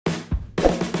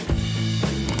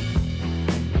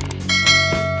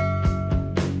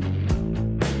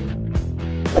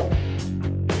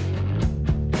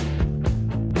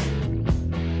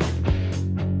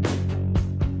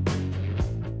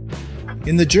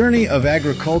In the journey of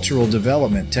agricultural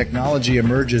development, technology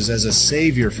emerges as a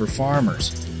savior for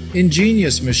farmers.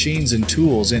 Ingenious machines and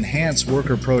tools enhance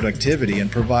worker productivity and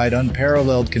provide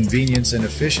unparalleled convenience and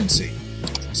efficiency.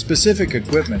 Specific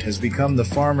equipment has become the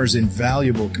farmer's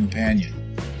invaluable companion,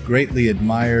 greatly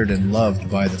admired and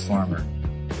loved by the farmer.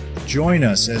 Join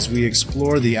us as we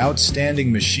explore the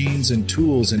outstanding machines and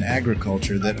tools in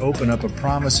agriculture that open up a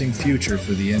promising future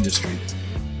for the industry.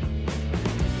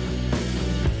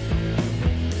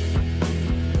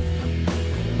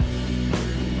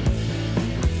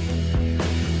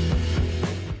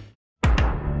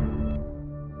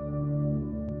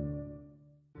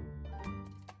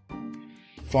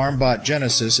 FarmBot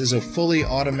Genesis is a fully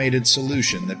automated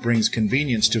solution that brings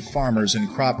convenience to farmers in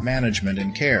crop management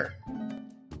and care.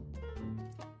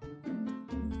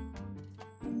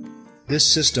 This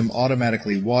system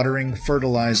automatically watering,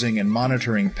 fertilizing, and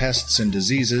monitoring pests and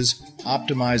diseases,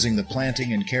 optimizing the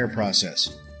planting and care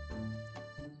process.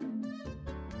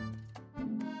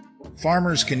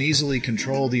 Farmers can easily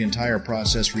control the entire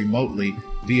process remotely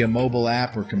via mobile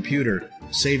app or computer,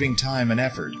 saving time and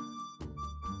effort.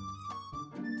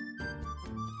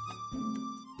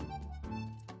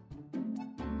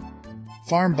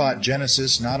 FarmBot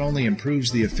Genesis not only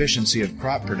improves the efficiency of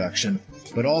crop production,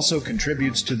 but also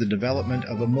contributes to the development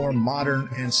of a more modern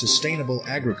and sustainable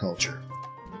agriculture.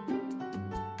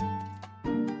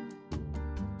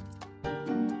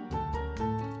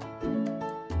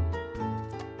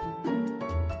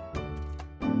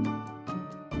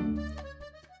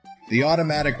 The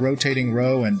automatic rotating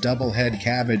row and double-head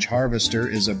cabbage harvester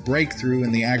is a breakthrough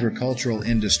in the agricultural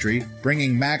industry,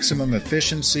 bringing maximum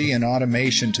efficiency and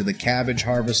automation to the cabbage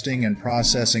harvesting and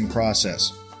processing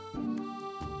process.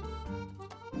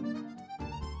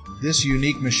 This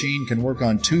unique machine can work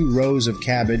on 2 rows of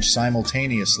cabbage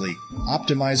simultaneously,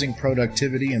 optimizing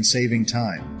productivity and saving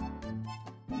time.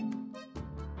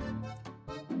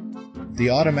 The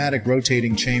automatic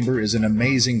rotating chamber is an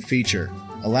amazing feature,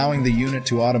 allowing the unit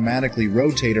to automatically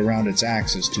rotate around its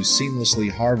axis to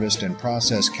seamlessly harvest and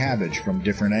process cabbage from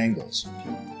different angles.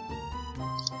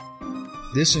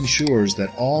 This ensures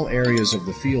that all areas of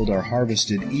the field are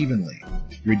harvested evenly,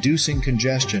 reducing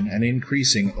congestion and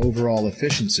increasing overall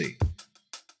efficiency.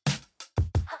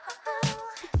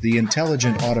 The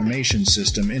intelligent automation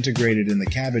system integrated in the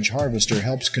cabbage harvester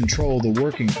helps control the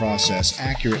working process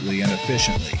accurately and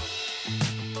efficiently.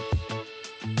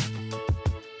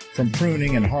 From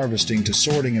pruning and harvesting to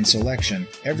sorting and selection,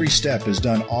 every step is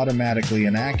done automatically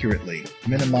and accurately,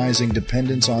 minimizing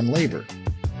dependence on labor.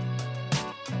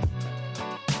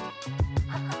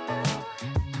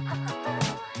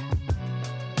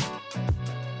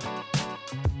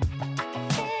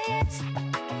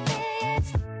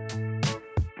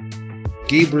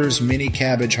 Geber's Mini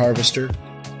Cabbage Harvester.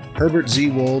 Herbert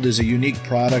Zeewold is a unique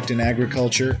product in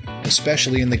agriculture,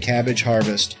 especially in the cabbage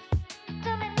harvest.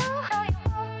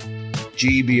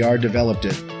 GBR developed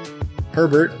it.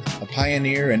 Herbert, a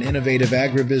pioneer and innovative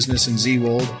agribusiness in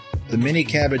Zeewold, the mini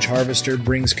cabbage harvester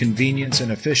brings convenience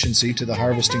and efficiency to the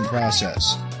harvesting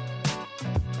process.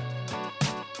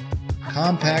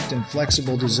 Compact and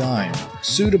flexible design,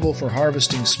 suitable for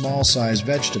harvesting small-sized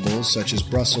vegetables such as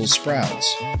Brussels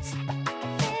sprouts.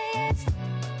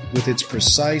 With its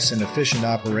precise and efficient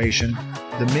operation,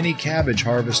 the mini cabbage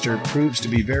harvester proves to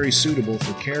be very suitable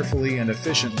for carefully and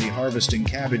efficiently harvesting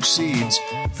cabbage seeds,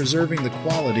 preserving the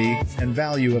quality and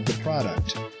value of the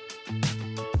product.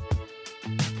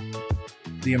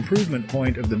 The improvement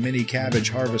point of the mini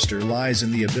cabbage harvester lies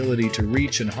in the ability to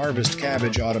reach and harvest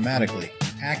cabbage automatically,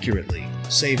 accurately,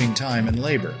 saving time and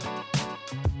labor.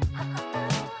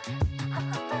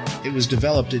 It was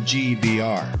developed at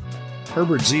GBR.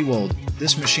 Herbert Zeewold.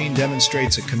 This machine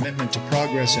demonstrates a commitment to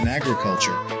progress in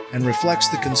agriculture and reflects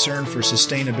the concern for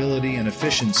sustainability and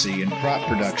efficiency in crop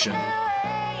production.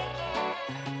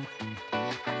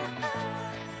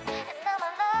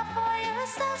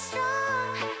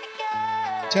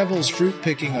 Tevel's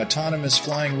fruit-picking autonomous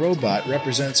flying robot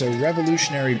represents a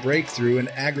revolutionary breakthrough in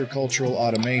agricultural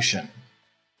automation.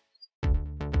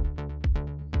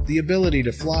 The ability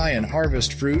to fly and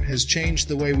harvest fruit has changed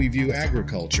the way we view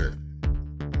agriculture.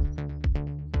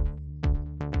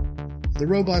 The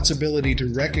robot's ability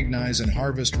to recognize and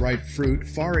harvest ripe fruit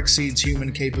far exceeds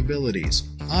human capabilities,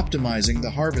 optimizing the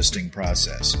harvesting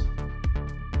process.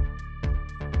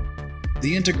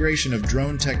 The integration of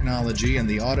drone technology and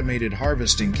the automated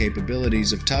harvesting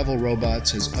capabilities of Tevel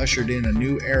robots has ushered in a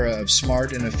new era of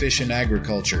smart and efficient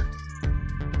agriculture.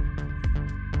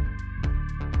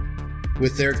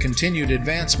 With their continued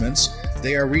advancements,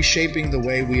 they are reshaping the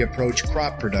way we approach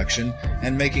crop production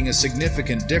and making a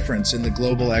significant difference in the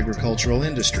global agricultural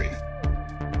industry.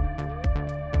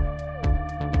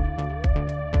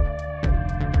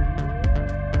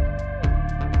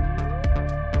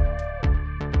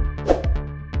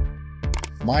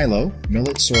 Milo,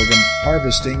 millet sorghum,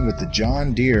 harvesting with the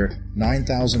John Deere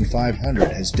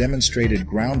 9500 has demonstrated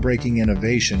groundbreaking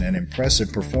innovation and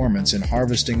impressive performance in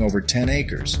harvesting over 10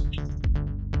 acres.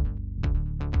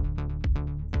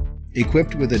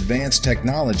 Equipped with advanced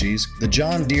technologies, the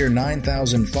John Deere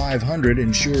 9500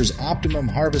 ensures optimum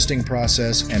harvesting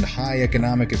process and high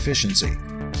economic efficiency.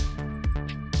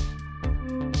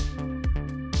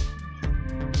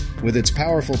 With its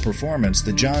powerful performance,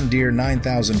 the John Deere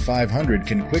 9500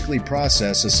 can quickly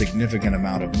process a significant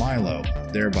amount of milo,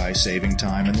 thereby saving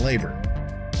time and labor.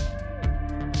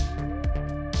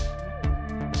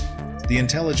 The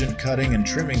intelligent cutting and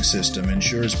trimming system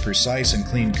ensures precise and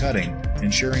clean cutting,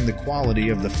 ensuring the quality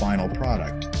of the final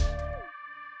product.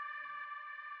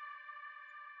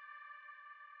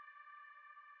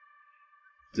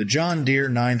 The John Deere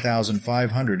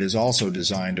 9500 is also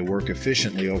designed to work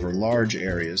efficiently over large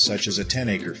areas such as a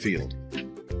 10-acre field.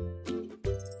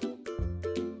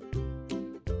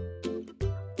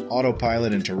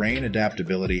 Autopilot and terrain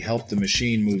adaptability help the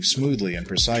machine move smoothly and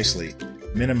precisely,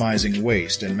 minimizing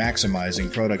waste and maximizing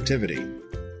productivity.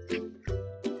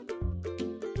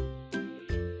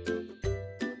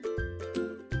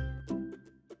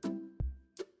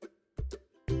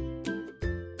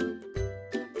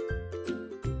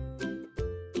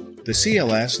 The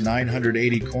CLS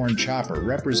 980 corn chopper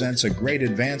represents a great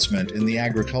advancement in the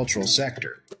agricultural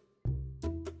sector.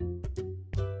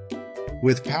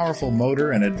 With powerful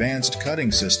motor and advanced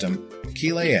cutting system,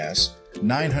 CLS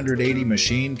 980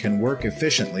 machine can work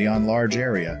efficiently on large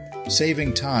area,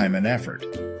 saving time and effort.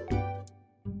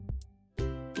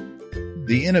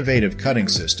 The innovative cutting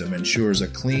system ensures a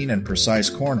clean and precise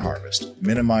corn harvest,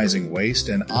 minimizing waste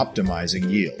and optimizing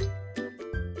yield.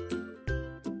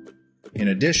 In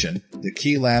addition, the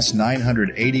CLS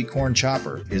 980 corn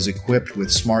chopper is equipped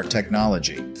with smart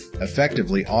technology,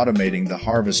 effectively automating the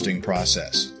harvesting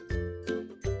process.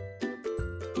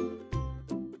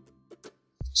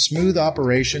 Smooth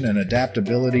operation and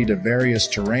adaptability to various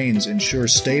terrains ensure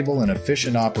stable and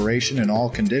efficient operation in all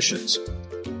conditions.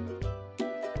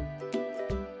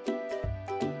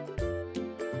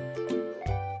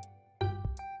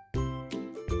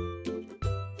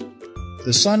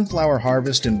 The sunflower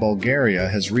harvest in Bulgaria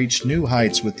has reached new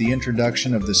heights with the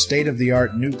introduction of the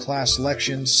state-of-the-art new Class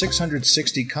Lexion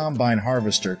 660 combine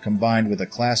harvester combined with a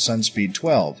Class Sunspeed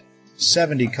 12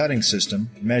 70 cutting system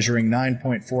measuring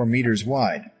 9.4 meters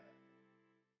wide.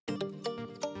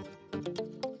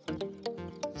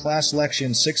 Class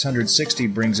Lexion 660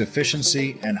 brings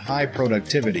efficiency and high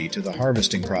productivity to the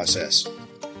harvesting process.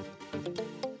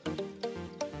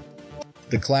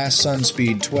 The Class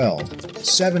Sunspeed 12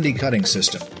 70 cutting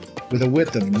system, with a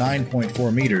width of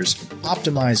 9.4 meters,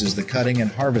 optimizes the cutting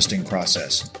and harvesting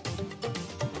process.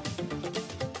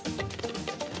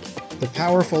 The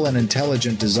powerful and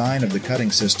intelligent design of the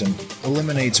cutting system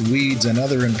eliminates weeds and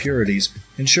other impurities,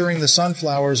 ensuring the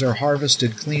sunflowers are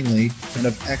harvested cleanly and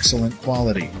of excellent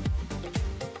quality.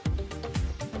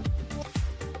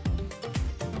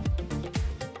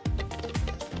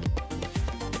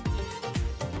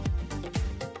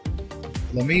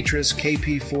 Lemaitress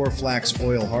KP4 Flax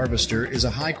Oil Harvester is a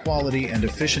high-quality and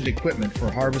efficient equipment for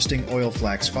harvesting oil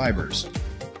flax fibers.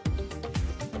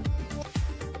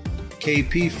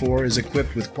 KP4 is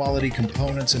equipped with quality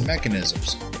components and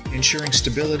mechanisms, ensuring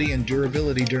stability and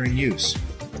durability during use.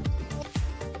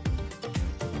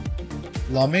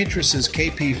 Lemaitress's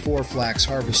KP4 Flax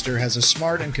Harvester has a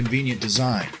smart and convenient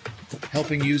design,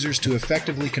 helping users to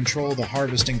effectively control the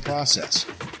harvesting process.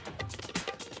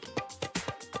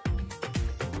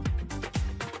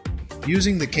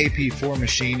 Using the KP4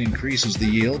 machine increases the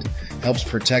yield, helps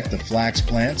protect the flax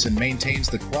plants, and maintains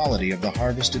the quality of the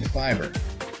harvested fiber.